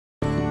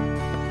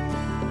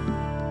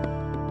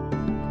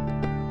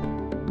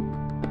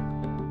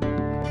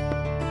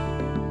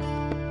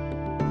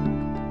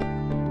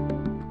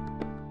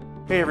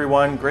Hey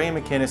everyone, Graeme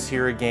McInnis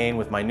here again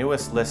with my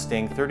newest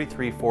listing,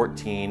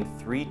 3314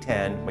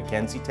 310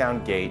 McKenzie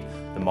Towne Gate,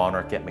 the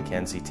Monarch at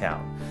McKenzie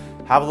Towne.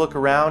 Have a look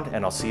around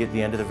and I'll see you at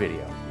the end of the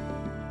video.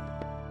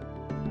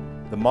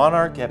 The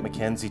Monarch at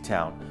McKenzie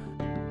Towne.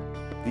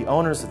 The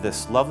owners of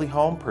this lovely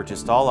home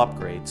purchased all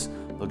upgrades.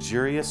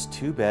 Luxurious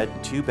 2-bed,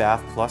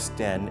 2-bath plus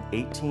den,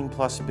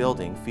 18-plus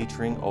building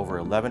featuring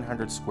over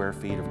 1,100 square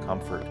feet of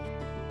comfort.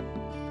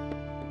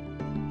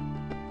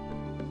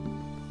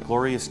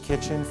 Glorious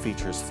kitchen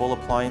features full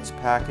appliance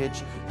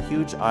package,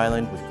 huge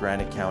island with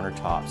granite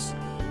countertops.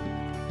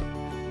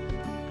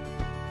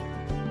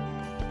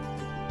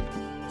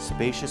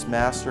 Spacious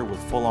master with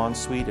full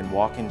ensuite and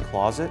walk-in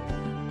closet.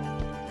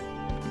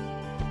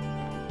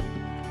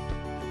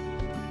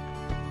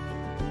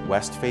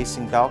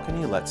 West-facing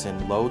balcony lets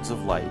in loads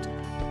of light.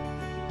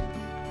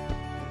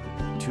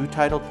 2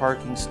 titled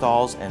parking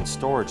stalls and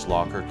storage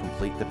locker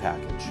complete the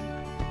package.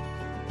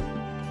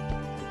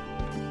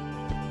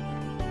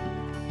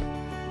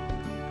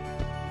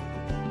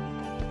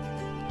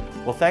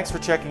 Well, thanks for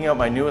checking out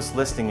my newest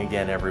listing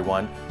again,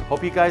 everyone.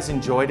 Hope you guys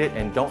enjoyed it,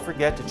 and don't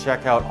forget to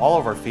check out all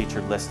of our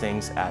featured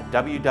listings at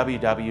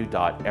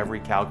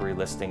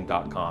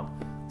www.everycalgarylisting.com.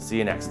 See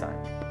you next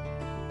time.